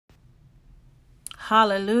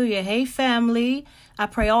Hallelujah. Hey, family. I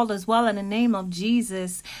pray all is well in the name of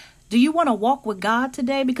Jesus. Do you want to walk with God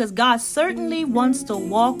today? Because God certainly wants to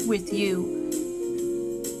walk with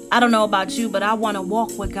you. I don't know about you, but I want to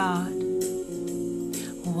walk with God.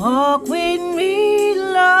 Walk with me,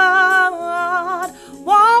 Lord.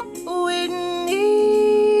 Walk with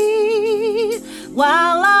me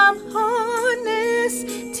while I'm on this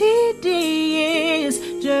tedious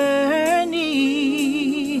journey.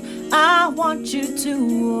 I want you to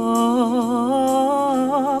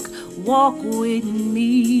walk with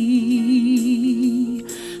me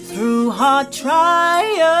through hard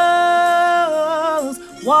trials.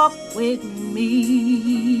 Walk with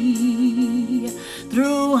me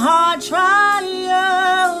through hard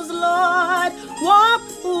trials, Lord. Walk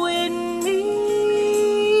with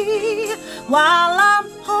me while I'm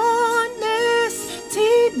on this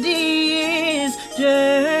tedious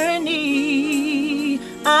journey.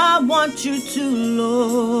 I want you to,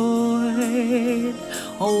 Lord,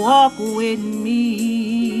 walk with me.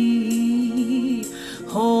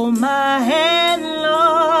 Hold my hand,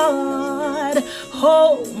 Lord.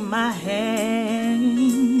 Hold my hand.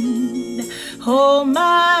 Hold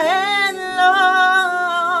my hand,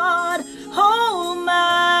 Lord. Hold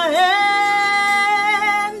my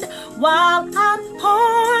hand while I'm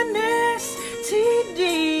on this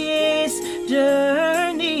tedious journey.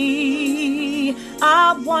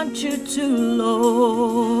 I want you to,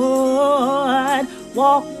 Lord,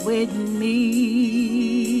 walk with me.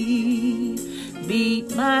 Be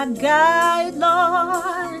my guide,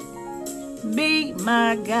 Lord. Be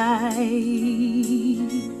my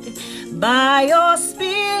guide. By your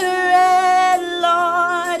Spirit,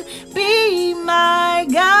 Lord, be my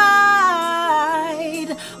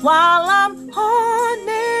guide while I'm on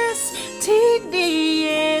this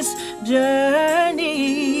tedious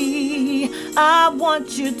journey. I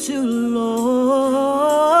want you to,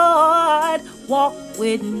 Lord, walk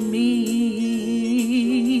with me.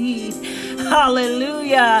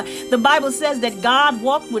 Hallelujah. The Bible says that God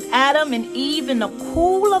walked with Adam and Eve in the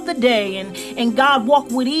cool of the day, and God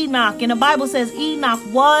walked with Enoch. And the Bible says Enoch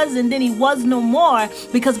was, and then he was no more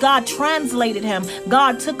because God translated him.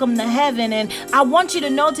 God took him to heaven. And I want you to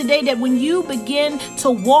know today that when you begin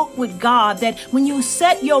to walk with God, that when you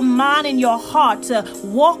set your mind and your heart to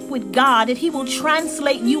walk with God, that he will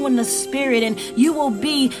translate you in the spirit, and you will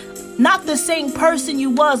be not the same person you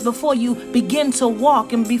was before you begin to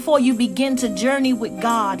walk and before you begin to journey with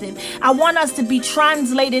God. And I want us to be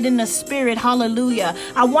translated in the spirit. Hallelujah.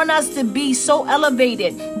 I want us to be so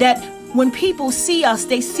elevated that when people see us,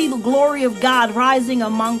 they see the glory of God rising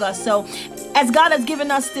among us. So as God has given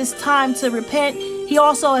us this time to repent, he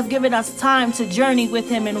also has given us time to journey with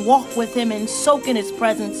him and walk with him and soak in his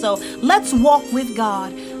presence. So let's walk with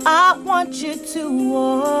God. I want you to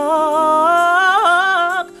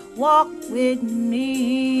walk with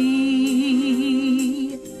me.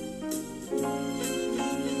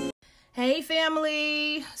 Hey,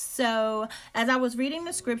 family. So as I was reading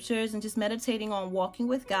the scriptures and just meditating on walking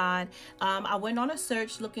with God, I went on a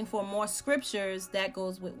search looking for more scriptures that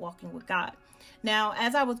goes with walking with God. Now,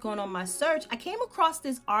 as I was going on my search, I came across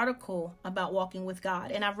this article about walking with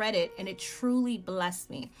God, and I read it, and it truly blessed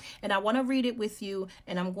me. And I want to read it with you,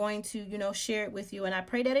 and I'm going to, share it with you. And I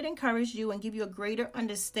pray that it encouraged you and give you a greater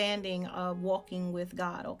understanding of walking with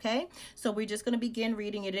God, okay? So we're just going to begin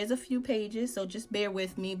reading. It is a few pages, so just bear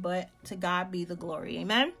with me, but to God be the glory.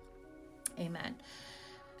 Amen? Amen.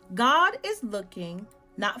 God is looking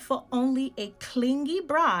not for only a clingy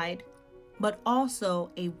bride, but also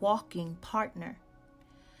a walking partner.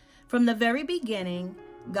 From the very beginning,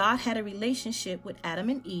 God had a relationship with Adam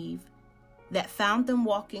and Eve that found them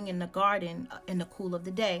walking in the garden in the cool of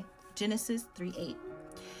the day. Genesis 3:8.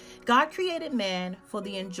 God created man for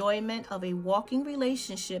the enjoyment of a walking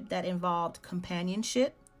relationship that involved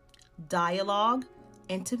companionship, dialogue,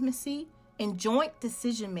 intimacy, and joint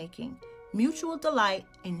decision-making, mutual delight,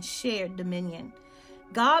 and shared dominion.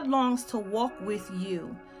 God longs to walk with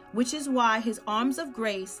you, which is why his arms of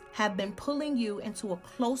grace have been pulling you into a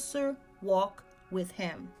closer walk with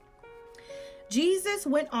him. Jesus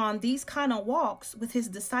went on these kind of walks with his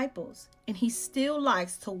disciples, and he still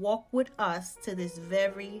likes to walk with us to this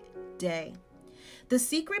very day. The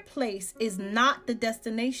secret place is not the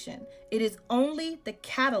destination. It is only the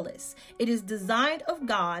catalyst. It is designed of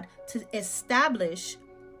God to establish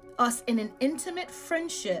us in an intimate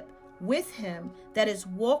friendship with him that is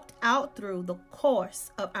walked out through the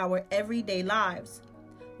course of our everyday lives.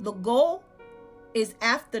 The goal is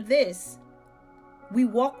after this, we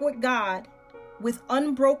walk with God with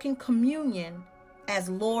unbroken communion as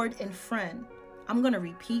Lord and friend. I'm going to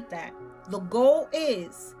repeat that. The goal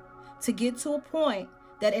is to get to a point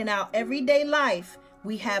that in our everyday life,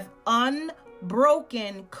 we have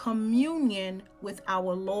unbroken communion with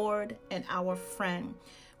our Lord and our friend.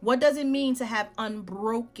 What does it mean to have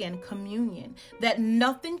unbroken communion? That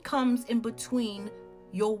nothing comes in between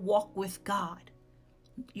your walk with God.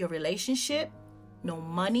 Your relationship, no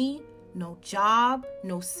money, no job,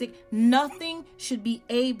 no sick, nothing should be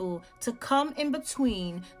able to come in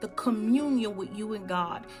between the communion with you and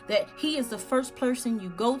God. That He is the first person you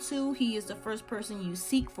go to. He is the first person you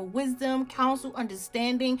seek for wisdom, counsel,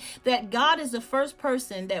 understanding. That God is the first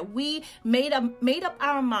person that we made up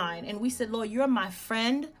our mind and we said, Lord, you're my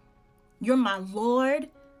friend. You're my Lord.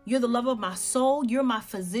 You're the love of my soul. You're my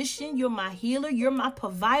physician. You're my healer. You're my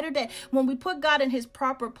provider. That when we put God in his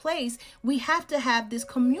proper place, we have to have this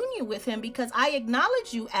communion with him, because I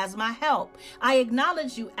acknowledge you as my help. I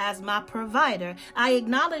acknowledge you as my provider. I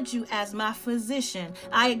acknowledge you as my physician.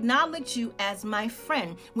 I acknowledge you as my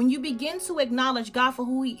friend. When you begin to acknowledge God for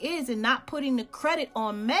who he is and not putting the credit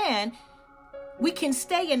on man, we can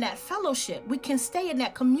stay in that fellowship. We can stay in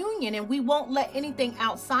that communion, and we won't let anything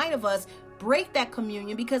outside of us break that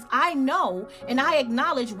communion, because I know and I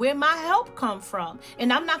acknowledge where my help come from,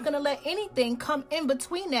 and I'm not going to let anything come in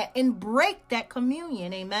between that and break that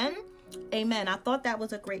communion. Amen. Amen. I thought that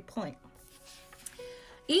was a great point.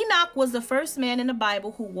 Enoch was the first man in the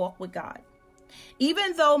Bible who walked with God.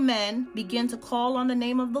 Even though men began to call on the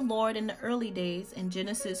name of the Lord in the early days in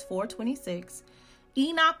Genesis 4:26,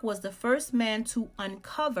 Enoch was the first man to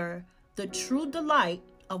uncover the true delight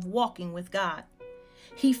of walking with God.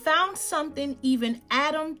 He found something even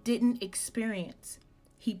Adam didn't experience.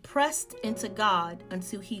 He pressed into God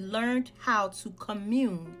until he learned how to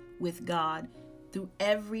commune with God through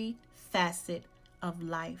every facet of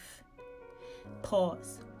life.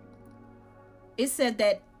 Pause. It said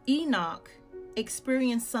that Enoch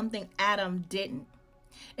experienced something Adam didn't.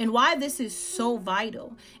 And why this is so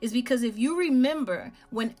vital is because if you remember,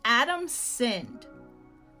 when Adam sinned,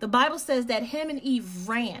 the Bible says that him and Eve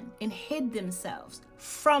ran and hid themselves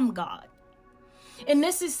from God. And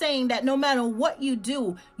this is saying that no matter what you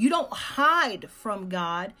do, you don't hide from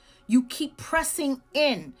God. You keep pressing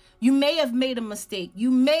in. You may have made a mistake. You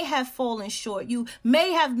may have fallen short. You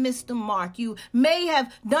may have missed the mark. You may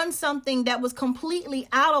have done something that was completely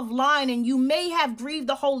out of line, and you may have grieved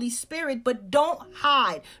the Holy Spirit, but don't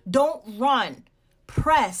hide. Don't run.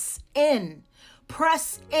 Press in.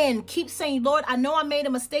 Press in. Keep saying, Lord, I know I made a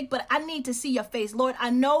mistake, but I need to see your face. Lord, I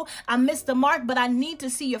know I missed the mark, but I need to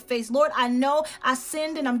see your face. Lord, I know I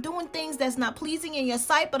sinned and I'm doing things that's not pleasing in your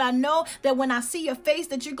sight, but I know that when I see your face,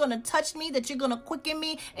 that you're going to touch me, that you're going to quicken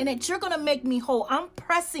me, and that you're going to make me whole. I'm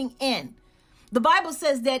pressing in. The Bible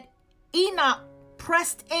says that Enoch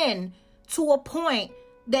pressed in to a point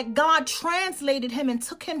that God translated him and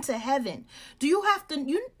took him to heaven. Do you have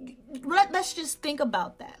to, let's just think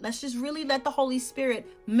about that. Let's just really let the Holy Spirit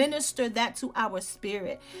minister that to our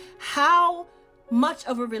spirit. How much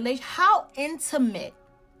of a relation, how intimate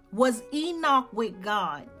was Enoch with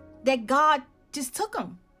God that God just took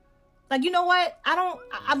him? Like, you know what?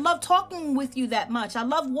 I love talking with you that much. I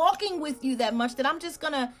love walking with you that much that I'm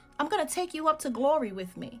going to take you up to glory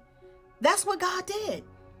with me. That's what God did.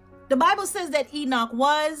 The Bible says that Enoch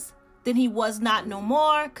was, then he was not no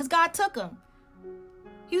more, because God took him.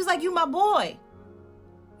 He was like, you my boy.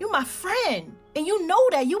 You my friend. And you know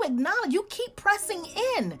that. You acknowledge. You keep pressing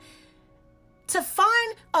in. To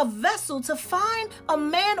find a vessel, to find a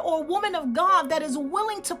man or woman of God that is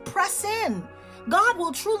willing to press in. God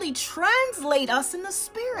will truly translate us in the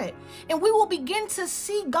spirit, and we will begin to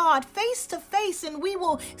see God face to face, and we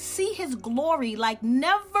will see his glory like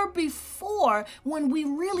never before when we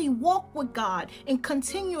really walk with God and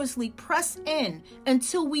continuously press in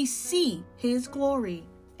until we see his glory.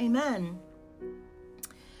 Amen.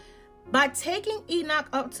 By taking Enoch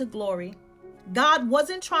up to glory, God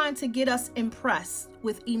wasn't trying to get us impressed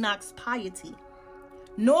with Enoch's piety,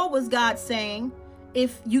 nor was God saying,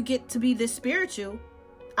 if you get to be this spiritual,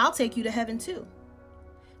 I'll take you to heaven too.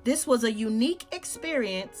 This was a unique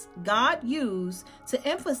experience God used to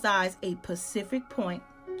emphasize a specific point.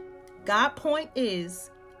 God's point is,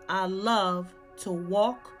 I love to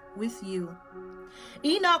walk with you.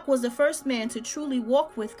 Enoch was the first man to truly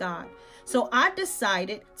walk with God. So I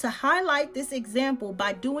decided to highlight this example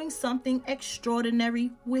by doing something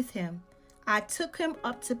extraordinary with him. I took him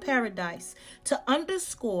up to paradise to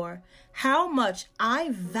underscore how much I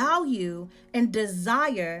value and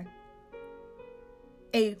desire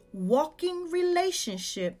a walking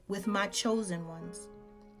relationship with my chosen ones.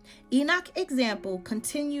 Enoch's example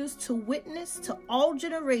continues to witness to all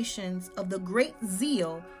generations of the great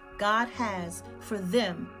zeal God has for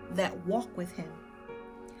them that walk with him.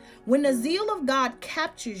 When the zeal of God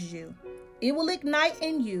captures you, it will ignite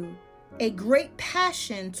in you a great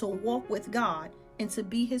passion to walk with God and to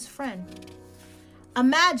be his friend.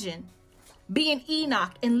 Imagine being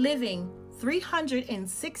Enoch and living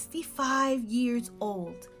 365 years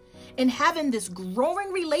old and having this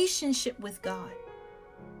growing relationship with God.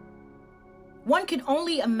 One can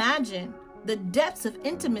only imagine the depths of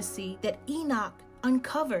intimacy that Enoch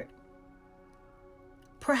uncovered.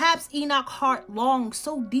 Perhaps Enoch's heart longed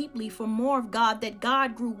so deeply for more of God that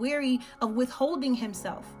God grew weary of withholding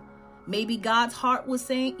himself. Maybe God's heart was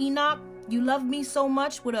saying, Enoch, you love me so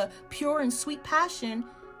much with a pure and sweet passion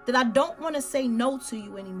that I don't want to say no to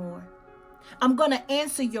you anymore. I'm going to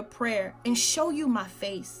answer your prayer and show you my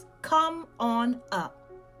face. Come on up.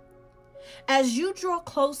 As you draw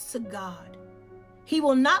close to God, he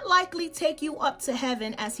will not likely take you up to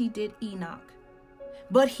heaven as he did Enoch,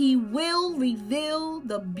 but he will reveal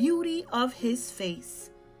the beauty of his face.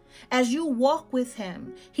 As you walk with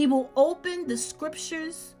him, he will open the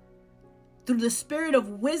scriptures through the spirit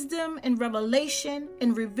of wisdom and revelation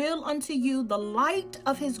and reveal unto you the light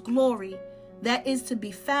of his glory that is to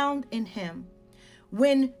be found in him.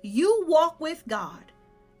 When you walk with God,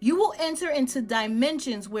 you will enter into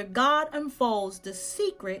dimensions where God unfolds the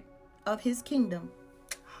secret of his kingdom.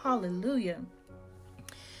 Hallelujah.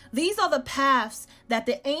 These are the paths that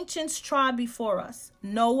the ancients trod before us.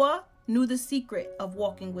 Noah knew the secret of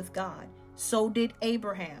walking with God. So did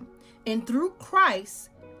Abraham. And through Christ,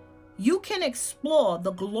 you can explore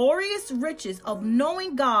the glorious riches of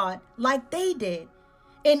knowing God like they did,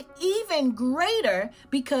 and even greater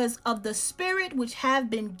because of the Spirit which have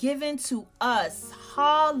been given to us.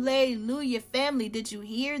 Hallelujah, family. Did you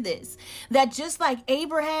hear this? That just like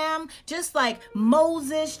Abraham, just like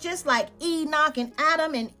Moses, just like Enoch and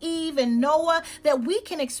Adam and Eve and Noah, that we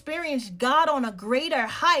can experience God on a greater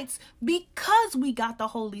heights because we got the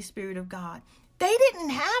Holy Spirit of God. They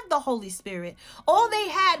didn't have the Holy Spirit. All they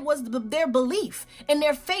had was their belief and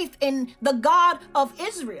their faith in the God of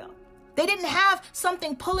Israel. They didn't have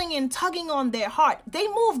something pulling and tugging on their heart. They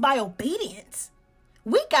moved by obedience.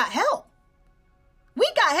 We got help.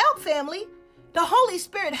 We got help, family. The Holy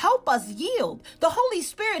Spirit help us yield. The Holy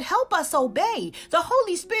Spirit help us obey. The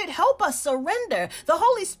Holy Spirit help us surrender. The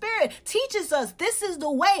Holy Spirit teaches us this is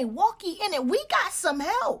the way. Walk ye in it. We got some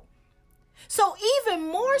help. So even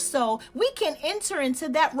more so, we can enter into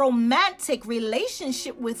that romantic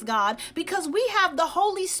relationship with God because we have the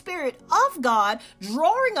Holy Spirit of God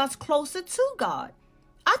drawing us closer to God.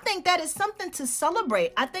 I think that is something to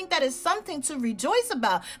celebrate. I think that is something to rejoice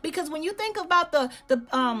about, because when you think about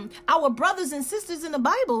our brothers and sisters in the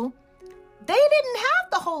Bible, they didn't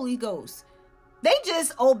have the Holy Ghost. They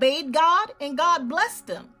just obeyed God and God blessed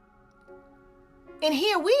them. And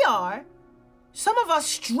here we are. Some of us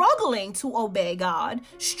struggling to obey God,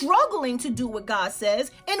 struggling to do what God says,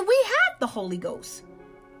 and we have the Holy Ghost.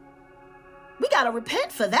 We got to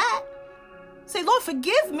repent for that. Say, Lord,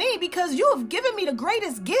 forgive me because you have given me the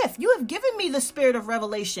greatest gift. You have given me the spirit of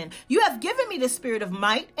revelation. You have given me the spirit of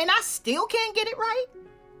might, and I still can't get it right.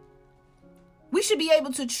 We should be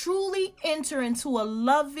able to truly enter into a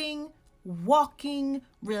loving, walking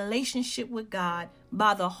relationship with God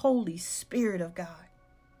by the Holy Spirit of God.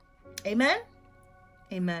 Amen.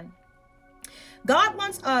 Amen. God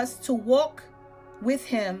wants us to walk with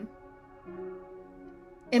him.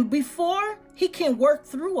 And before he can work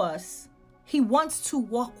through us, he wants to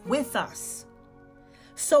walk with us.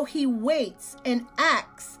 So he waits and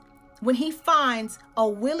acts when he finds a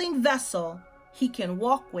willing vessel he can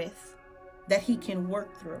walk with, that he can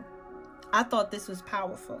work through. I thought this was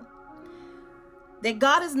powerful. That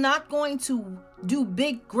God is not going to do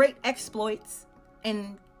big, great exploits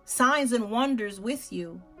and signs and wonders with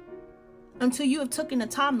you until you have taken the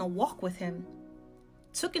time to walk with him,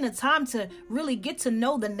 taken the time to really get to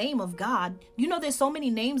know the name of God. You know, there's so many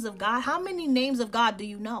names of God. How many names of God do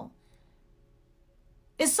you know?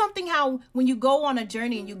 It's something how when you go on a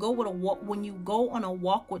journey and you go with a walk, when you go on a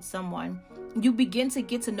walk with someone, you begin to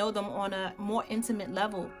get to know them on a more intimate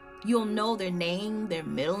level. You'll know their name, their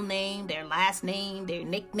middle name, their last name, their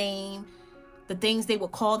nickname, the things they were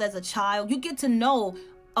called as a child. You get to know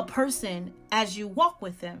a person as you walk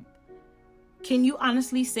with them. Can you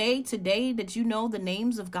honestly say today that you know the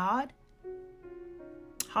names of God?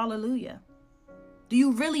 Hallelujah. Do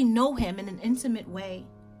you really know him in an intimate way?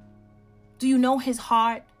 Do you know his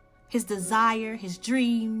heart, his desire, his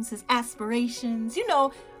dreams, his aspirations? You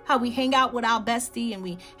know how we hang out with our bestie and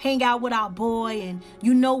we hang out with our boy, and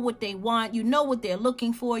you know what they want, you know what they're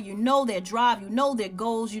looking for, you know their drive, you know their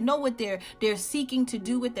goals, you know what they're seeking to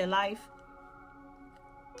do with their life.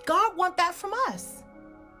 God wants that from us.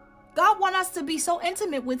 God wants us to be so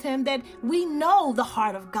intimate with him that we know the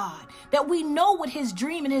heart of God, that we know what his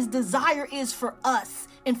dream and his desire is for us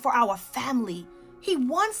and for our family. He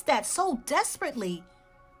wants that so desperately.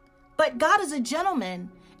 But God is a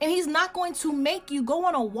gentleman, and he's not going to make you go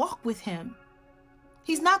on a walk with him.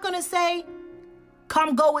 He's not going to say,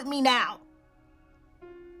 come go with me now.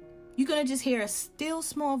 You're going to just hear a still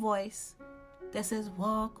small voice that says,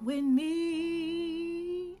 walk with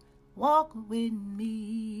me, walk with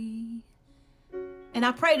me. And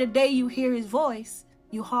I pray the day you hear his voice,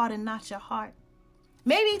 you harden not your heart.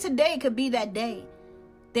 Maybe today could be that day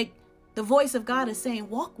that the voice of God is saying,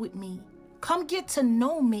 walk with me. Come get to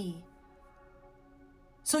know me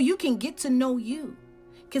so you can get to know you.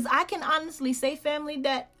 Because I can honestly say, family,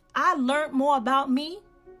 that I learned more about me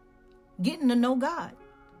getting to know God,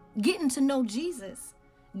 getting to know Jesus,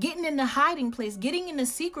 getting in the hiding place, getting in the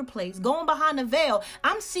secret place, going behind the veil.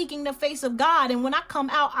 I'm seeking the face of God. And when I come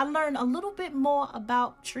out, I learn a little bit more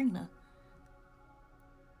about Trina.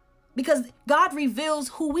 Because God reveals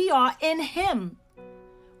who we are in him.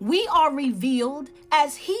 We are revealed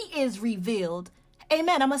as he is revealed.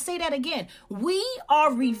 Amen. I'm going to say that again. We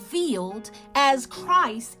are revealed as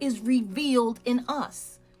Christ is revealed in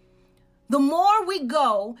us. The more we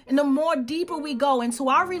go and the more deeper we go into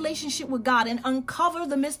our relationship with God and uncover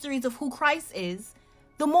the mysteries of who Christ is,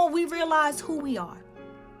 the more we realize who we are.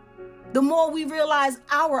 The more we realize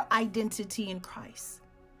our identity in Christ.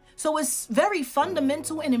 So it's very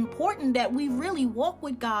fundamental and important that we really walk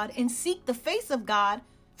with God and seek the face of God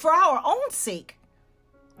for our own sake,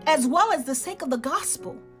 as well as the sake of the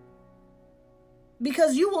gospel.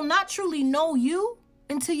 Because you will not truly know you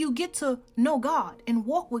until you get to know God and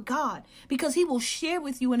walk with God, because he will share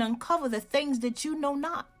with you and uncover the things that you know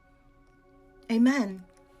not. Amen.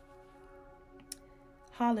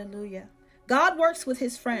 Hallelujah. God works with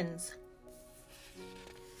his friends.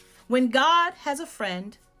 When God has a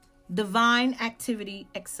friend, divine activity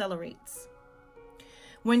accelerates.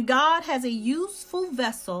 When God has a useful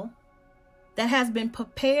vessel that has been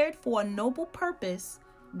prepared for a noble purpose,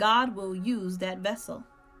 God will use that vessel.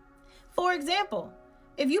 For example,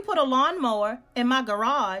 if you put a lawnmower in my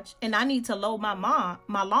garage and I need to mow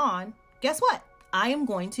my lawn, guess what? I am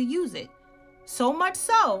going to use it. So much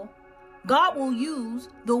so, God will use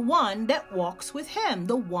the one that walks with him,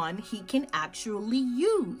 the one he can actually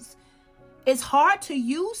use. It's hard to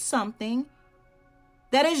use something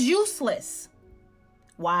that is useless.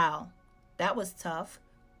 Wow, that was tough.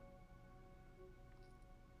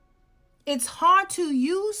 It's hard to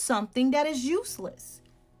use something that is useless.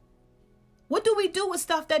 What do we do with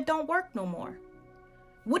stuff that don't work no more?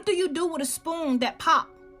 What do you do with a spoon that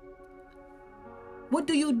pops? What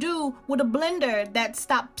do you do with a blender that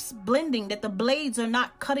stops blending, that the blades are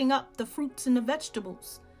not cutting up the fruits and the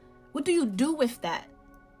vegetables? What do you do with that?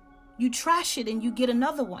 You trash it and you get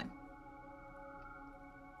another one.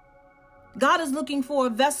 God is looking for a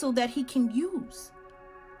vessel that he can use.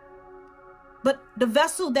 But the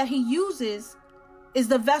vessel that he uses is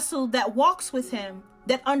the vessel that walks with him,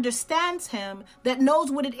 that understands him, that knows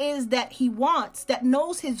what it is that he wants, that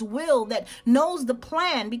knows his will, that knows the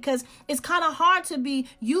plan, because it's kind of hard to be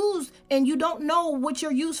used and you don't know what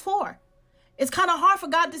you're used for. It's kind of hard for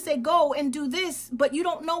God to say, go and do this, but you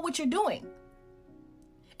don't know what you're doing.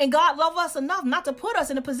 And God loves us enough not to put us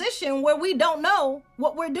in a position where we don't know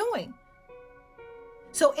what we're doing.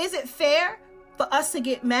 So is it fair for us to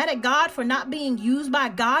get mad at God for not being used by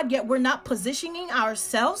God, yet we're not positioning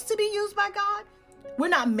ourselves to be used by God? We're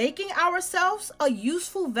not making ourselves a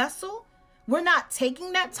useful vessel. We're not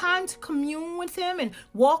taking that time to commune with him and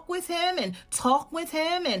walk with him and talk with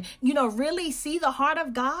him and, really see the heart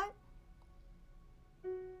of God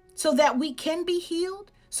so that we can be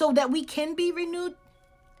healed, so that we can be renewed.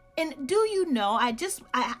 And do you know,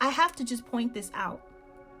 I have to just point this out.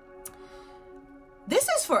 This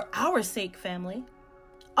is for our sake, family.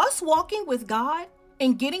 Us walking with God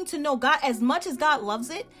and getting to know God as much as God loves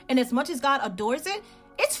it and as much as God adores it,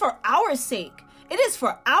 it's for our sake. It is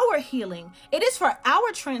for our healing. It is for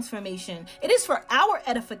our transformation. It is for our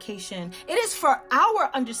edification. It is for our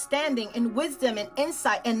understanding and wisdom and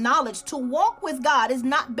insight and knowledge. To walk with God is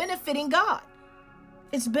not benefiting God.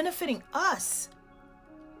 It's benefiting us.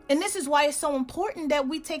 And this is why it's so important that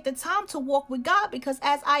we take the time to walk with God, because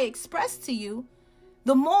as I expressed to you,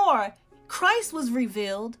 the more Christ was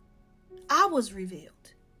revealed, I was revealed.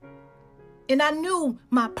 And I knew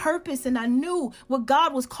my purpose, and I knew what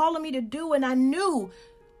God was calling me to do, and I knew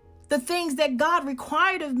the things that God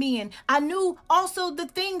required of me, and I knew also the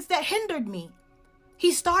things that hindered me.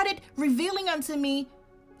 He started revealing unto me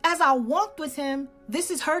as I walked with him, this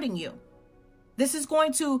is hurting you. This is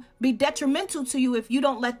going to be detrimental to you if you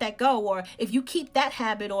don't let that go, or if you keep that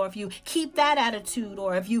habit, or if you keep that attitude,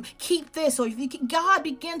 or if you keep this, or if you keep, God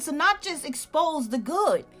begins to not just expose the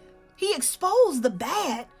good, he exposed the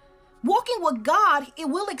bad. Walking with God, it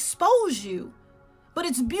will expose you. But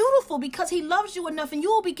it's beautiful because he loves you enough, and you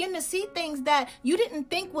will begin to see things that you didn't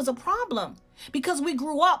think was a problem. Because we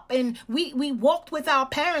grew up and we walked with our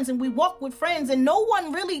parents and we walked with friends, and no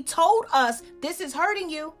one really told us, this is hurting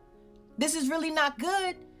you. This is really not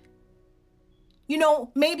good. You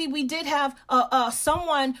know, maybe we did have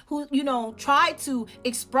someone who, you know, tried to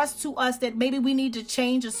express to us that maybe we need to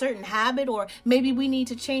change a certain habit, or maybe we need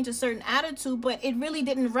to change a certain attitude, but it really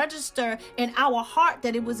didn't register in our heart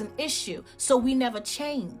that it was an issue. So we never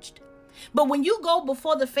changed. But when you go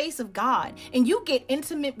before the face of God and you get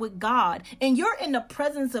intimate with God and you're in the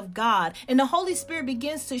presence of God and the Holy Spirit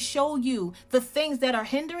begins to show you the things that are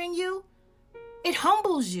hindering you, it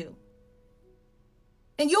humbles you.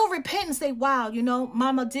 And you'll repent and say, wow, you know,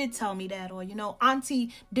 mama did tell me that, or, you know,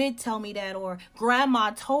 auntie did tell me that, or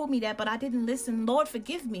grandma told me that, but I didn't listen. Lord,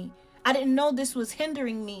 forgive me. I didn't know this was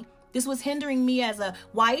hindering me. This was hindering me as a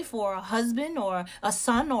wife or a husband or a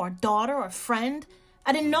son or a daughter or a friend.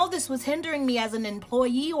 I didn't know this was hindering me as an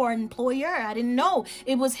employee or an employer. I didn't know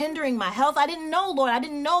it was hindering my health. I didn't know, Lord. I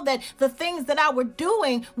didn't know that the things that I were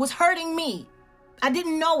doing was hurting me. I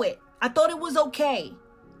didn't know it. I thought it was okay.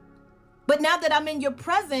 But now that I'm in your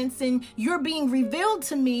presence and you're being revealed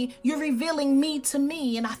to me, you're revealing me to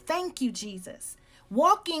me. And I thank you, Jesus.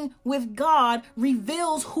 Walking with God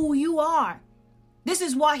reveals who you are. This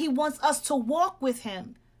is why he wants us to walk with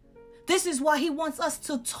him. This is why he wants us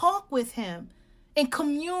to talk with him and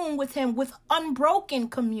commune with him with unbroken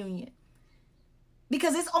communion.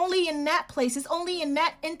 Because it's only in that place, it's only in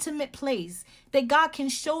that intimate place that God can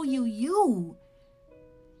show you you.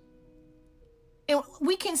 And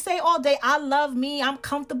we can say all day, I love me, I'm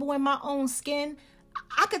comfortable in my own skin.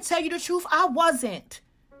 I could tell you the truth, I wasn't.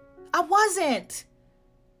 I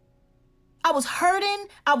was hurting,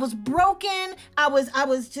 I was broken, I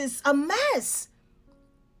was just a mess.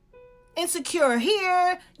 Insecure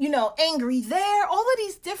here, you know, angry there, all of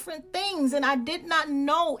these different things. And I did not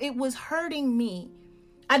know it was hurting me.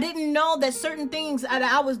 I didn't know that certain things that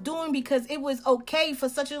I was doing because it was okay for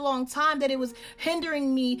such a long time that it was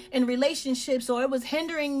hindering me in relationships, or it was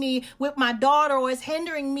hindering me with my daughter, or it's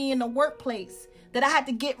hindering me in the workplace. That I had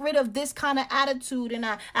to get rid of this kind of attitude, and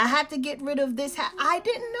I had to get rid of this. I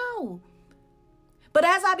didn't know. But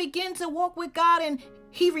as I began to walk with God and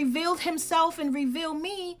he revealed himself and revealed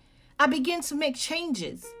me, I began to make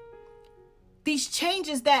changes. These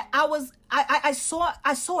changes that I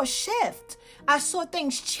saw a shift. I saw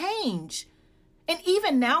things change. And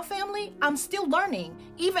even now, family, I'm still learning.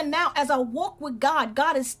 Even now, as I walk with God,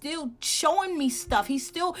 God is still showing me stuff. He's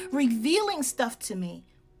still revealing stuff to me.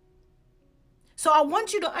 So I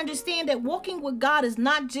want you to understand that walking with God is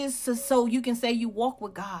not just so you can say you walk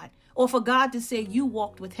with God, or for God to say you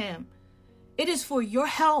walked with him. It is for your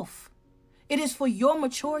health. It is for your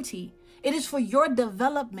maturity. It is for your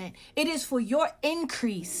development. It is for your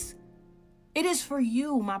increase. It is for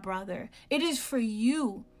you, my brother. It is for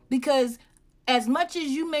you, because as much as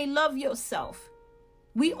you may love yourself,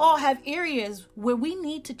 we all have areas where we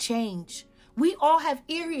need to change. We all have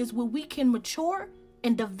areas where we can mature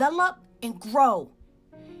and develop and grow.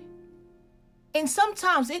 And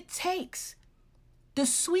sometimes it takes the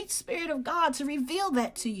sweet Spirit of God to reveal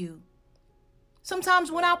that to you.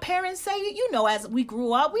 Sometimes when our parents say it, you know, as we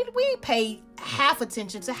grew up, we paid half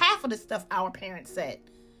attention to half of the stuff our parents said.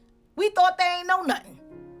 We thought they ain't know nothing.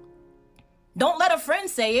 Don't let a friend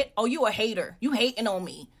say it. Oh, you a hater. You hating on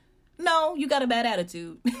me. No, you got a bad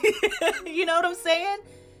attitude. You know what I'm saying?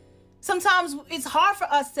 Sometimes it's hard for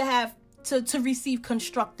us to have to receive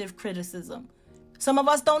constructive criticism. Some of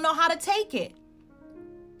us don't know how to take it.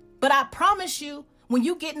 But I promise you, when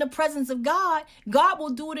you get in the presence of God, God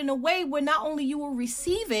will do it in a way where not only you will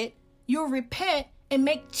receive it, you'll repent and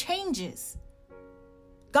make changes.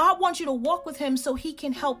 God wants you to walk with him so he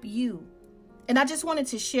can help you. And I just wanted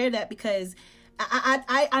to share that because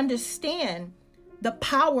I understand the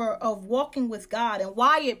power of walking with God and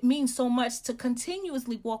why it means so much to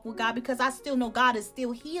continuously walk with God, because I still know God is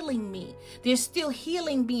still healing me. There's still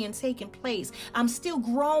healing being taken place. I'm still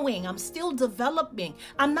growing. I'm still developing.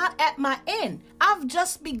 I'm not at my end. I've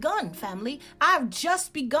just begun, family. I've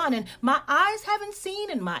just begun, and my eyes haven't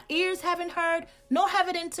seen and my ears haven't heard, nor have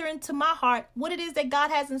it entered into my heart what it is that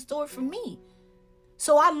God has in store for me.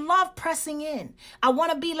 So I love pressing in. I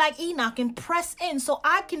want to be like Enoch and press in so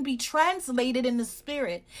I can be translated in the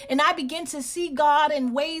spirit. And I begin to see God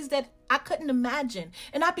in ways that I couldn't imagine.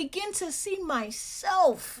 And I begin to see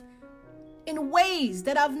myself in ways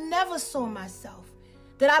that I've never saw myself,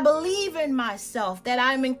 that I believe in myself, that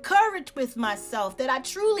I'm encouraged with myself, that I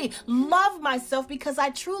truly love myself because I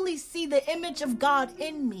truly see the image of God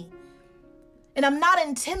in me. And I'm not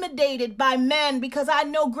intimidated by men because I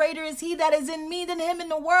know greater is he that is in me than him in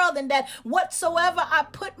the world, and that whatsoever I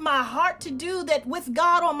put my heart to do, that with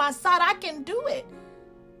God on my side, I can do it.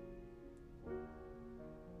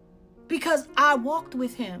 Because I walked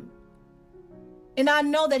with him. And I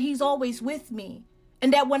know that he's always with me.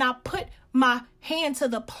 And that when I put my hand to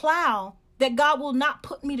the plow, that God will not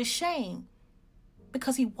put me to shame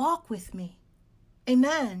because he walked with me.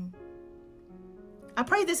 Amen. I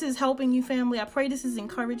pray this is helping you, family. I pray this is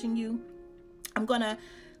encouraging you. I'm going to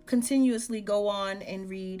continuously go on and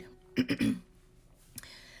read.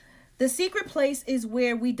 The secret place is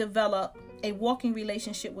where we develop a walking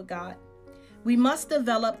relationship with God. We must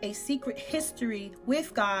develop a secret history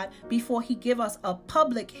with God before he give us a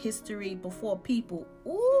public history before people.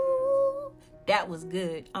 Ooh, that was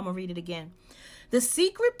good. I'm going to read it again. The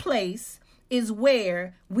secret place is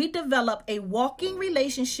where we develop a walking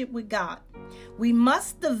relationship with God. We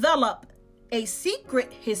must develop a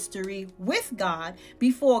secret history with God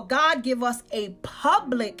before God give us a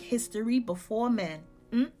public history before men.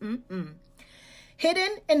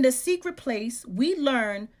 Hidden in the secret place, we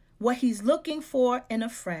learn what he's looking for in a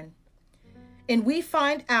friend, and we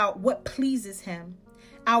find out what pleases him.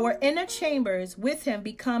 Our inner chambers with him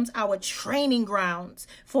becomes our training grounds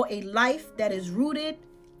for a life that is rooted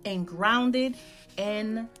and grounded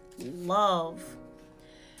in love.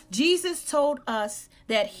 Jesus told us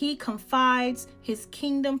that he confides his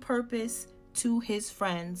kingdom purpose to his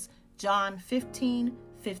friends. John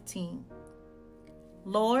 15:15.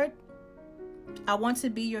 Lord, I want to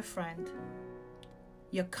be your friend,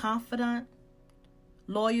 your confidant,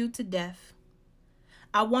 loyal to death.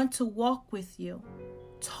 I want to walk with you,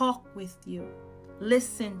 talk with you,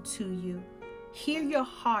 listen to you, hear your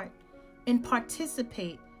heart, and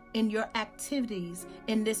participate in your activities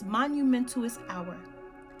in this monumentous hour.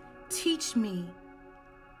 Teach me,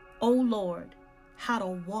 O Lord, how to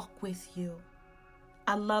walk with you.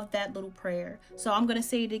 I love that little prayer. So I'm going to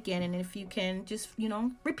say it again. And if you can just,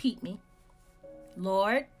 repeat me.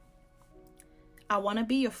 Lord, I want to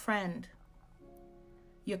be your friend,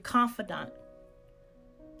 your confidant,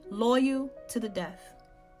 loyal to the death.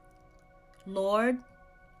 Lord,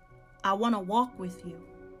 I want to walk with you,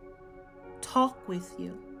 talk with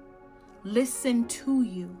you, listen to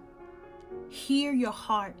you, hear your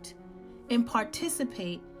heart, and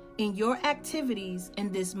participate in your activities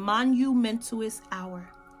in this monumentous hour.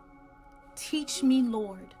 Teach me,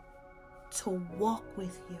 Lord, to walk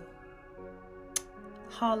with you.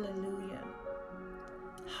 Hallelujah.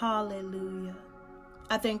 Hallelujah.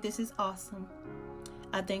 I think this is awesome.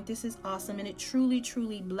 I think this is awesome. And it truly,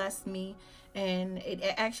 truly blessed me. And it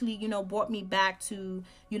actually, brought me back to,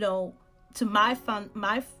 to my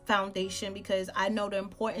foundation, because I know the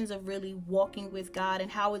importance of really walking with God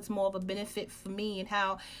and how it's more of a benefit for me, and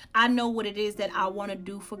how I know what it is that I want to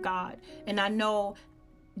do for God. And I know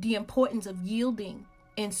the importance of yielding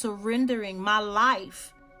and surrendering my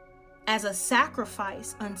life as a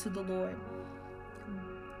sacrifice unto the Lord.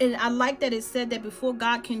 And I like that it said that before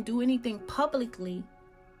God can do anything publicly,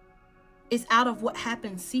 it's out of what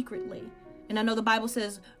happens secretly. And I know the Bible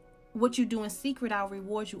says, what you do in secret, I'll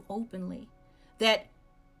reward you openly. That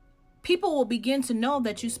people will begin to know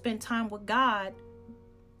that you spend time with God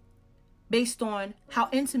based on how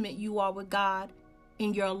intimate you are with God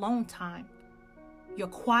in your alone time, your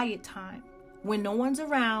quiet time, when no one's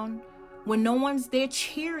around, when no one's there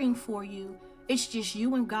cheering for you. It's just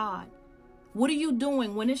you and God. What are you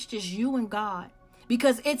doing when it's just you and God?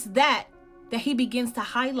 Because it's that he begins to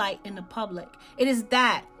highlight in the public. It is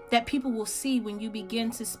that people will see when you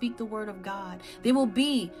begin to speak the word of God. There will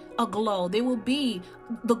be a glow. There will be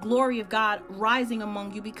the glory of God rising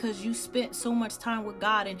among you because you spent so much time with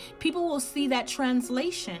God. And people will see that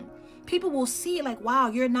translation. People will see it like, wow,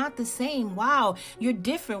 you're not the same. Wow, you're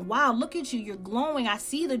different. Wow, look at you. You're glowing. I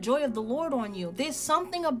see the joy of the Lord on you. There's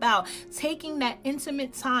something about taking that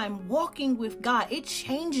intimate time, walking with God. It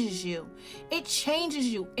changes you. It changes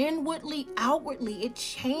you inwardly, outwardly. It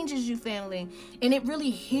changes you, family. And it really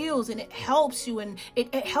heals and it helps you. And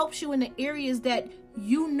it helps you in the areas that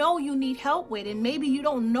you need help with, and maybe you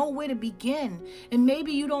don't know where to begin, and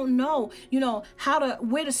maybe you don't know,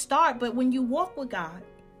 where to start. But when you walk with God,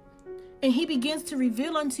 and he begins to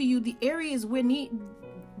reveal unto you the areas where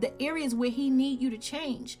he need you to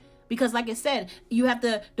change. Because like I said, you have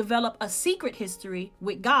to develop a secret history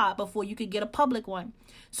with God before you could get a public one.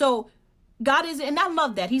 So God is, and I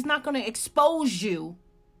love that. He's not going to expose you.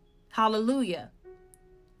 Hallelujah.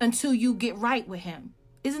 until you get right with him.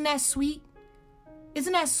 Isn't that sweet?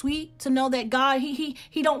 Isn't that sweet to know that God, he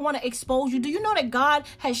don't want to expose you? Do you know that God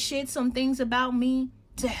has shared some things about me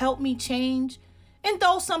to help me change? And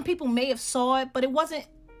though some people may have saw it, but it wasn't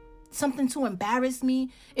something to embarrass me.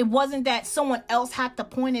 It wasn't that someone else had to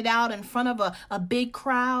point it out in front of a big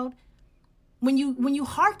crowd. When you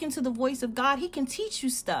hearken to the voice of God, he can teach you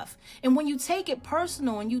stuff. And when you take it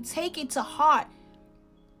personal and you take it to heart,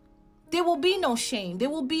 there will be no shame. There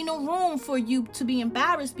will be no room for you to be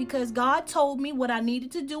embarrassed, because God told me what I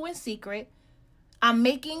needed to do in secret. I'm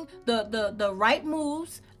making the right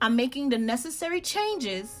moves. I'm making the necessary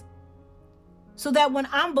changes so that when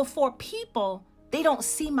I'm before people, they don't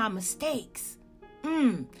see my mistakes.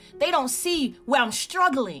 They don't see where I'm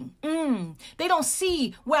struggling. They don't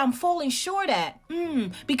see where I'm falling short at.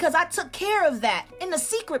 Because I took care of that in the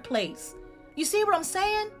secret place. You see what I'm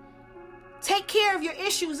saying? Take care of your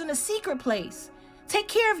issues in the secret place. Take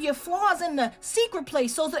care of your flaws in the secret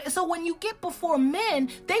place. So when you get before men,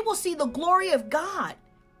 they will see the glory of God.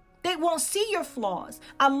 They won't see your flaws.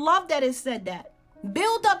 I love that it said that.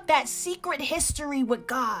 Build up that secret history with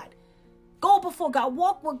God. Go before God.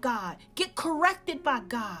 Walk with God. Get corrected by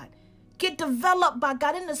God. Get developed by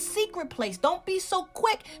God in the secret place. Don't be so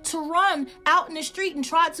quick to run out in the street and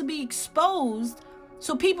try to be exposed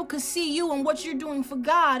so people could see you and what you're doing for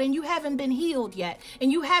God, and you haven't been healed yet,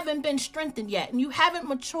 and you haven't been strengthened yet, and you haven't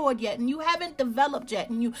matured yet, and you haven't developed yet,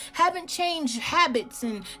 and you haven't changed habits,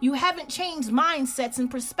 and you haven't changed mindsets and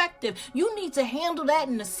perspective. You need to handle that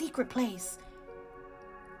in the secret place.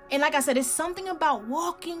 And like I said, it's something about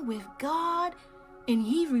walking with God, and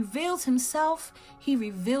he reveals himself. He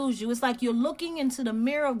reveals you. It's like you're looking into the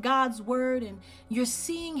mirror of God's word, and you're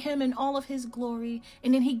seeing him in all of his glory.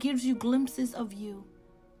 And then he gives you glimpses of you,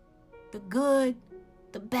 the good,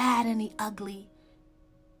 the bad, and the ugly.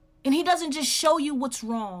 And he doesn't just show you what's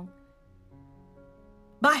wrong.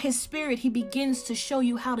 By his spirit, he begins to show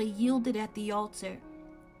you how to yield it at the altar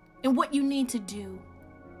and what you need to do,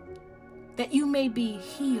 that you may be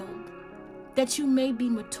healed, that you may be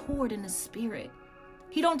matured in the spirit.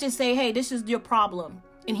 He don't just say, hey, this is your problem,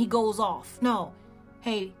 and he goes off. No,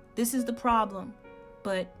 hey, this is the problem,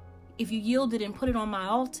 but if you yield it and put it on my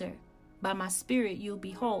altar, by my spirit, you'll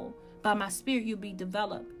be whole. By my spirit, you'll be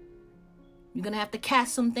developed. You're going to have to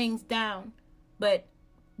cast some things down, but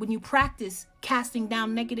when you practice casting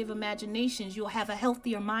down negative imaginations, you'll have a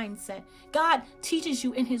healthier mindset. God teaches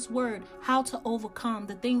you in his word how to overcome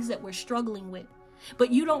the things that we're struggling with.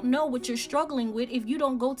 But you don't know what you're struggling with if you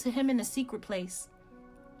don't go to him in a secret place.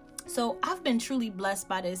 So I've been truly blessed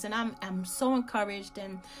by this, and I'm so encouraged,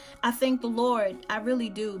 and I thank the Lord. I really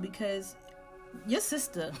do, because your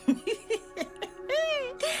sister,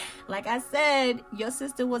 like I said, your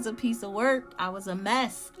sister was a piece of work. I was a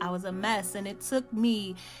mess. And it took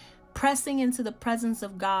me pressing into the presence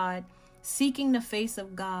of God, seeking the face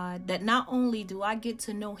of God, that not only do I get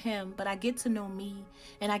to know him, but I get to know me,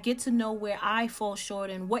 and I get to know where I fall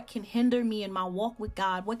short and what can hinder me in my walk with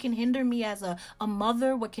God, what can hinder me as a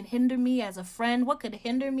mother, what can hinder me as a friend, what could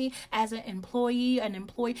hinder me as an employee.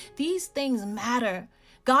 These things matter.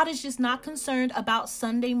 God is just not concerned about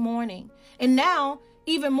Sunday morning. And now,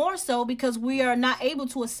 even more so, because we are not able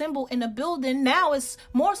to assemble in a building, now it's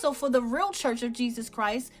more so for the real church of Jesus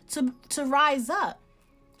Christ to rise up.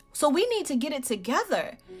 So we need to get it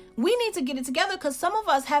together. We need to get it together, because some of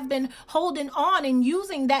us have been holding on and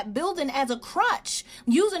using that building as a crutch,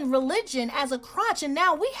 using religion as a crutch. And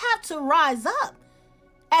now we have to rise up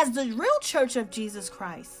as the real church of Jesus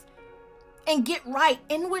Christ and get right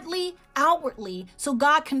inwardly, outwardly, so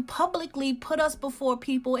God can publicly put us before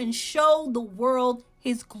people and show the world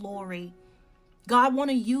his glory. God want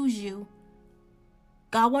to use you.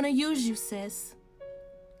 God want to use you, sis.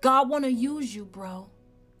 God want to use you, bro.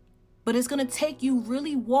 But it's going to take you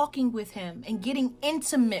really walking with him and getting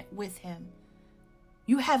intimate with him.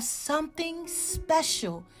 You have something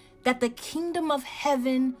special that the kingdom of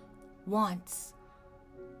heaven wants.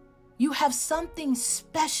 You have something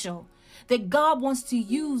special that God wants to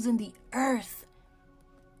use in the earth.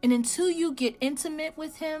 And until you get intimate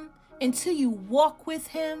with him, until you walk with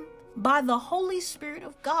him by the Holy Spirit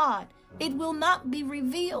of God, it will not be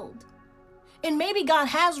revealed. And maybe God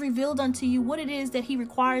has revealed unto you what it is that he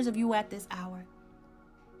requires of you at this hour.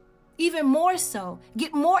 Even more so,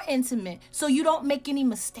 get more intimate so you don't make any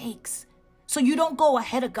mistakes, so you don't go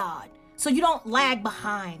ahead of God, so you don't lag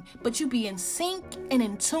behind, but you be in sync and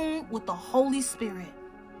in tune with the Holy Spirit.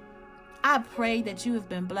 I pray that you have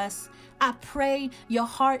been blessed. I pray your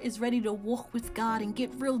heart is ready to walk with God and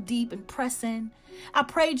get real deep and press in. I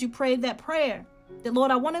prayed you prayed that prayer. That,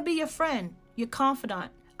 Lord, I want to be your friend, your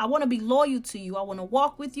confidant. I want to be loyal to you. I want to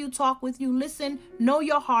walk with you, talk with you, listen, know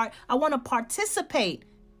your heart. I want to participate.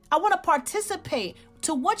 I want to participate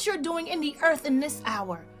to what you're doing in the earth in this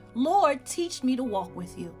hour. Lord, teach me to walk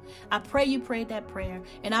with you. I pray you prayed that prayer,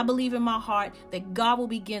 and I believe in my heart that God will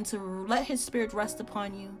begin to let his spirit rest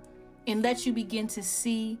upon you and let you begin to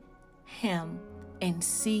see him and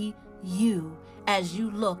see you as you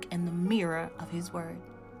look in the mirror of his word.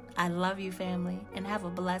 I love you, family, and have a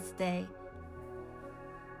blessed day.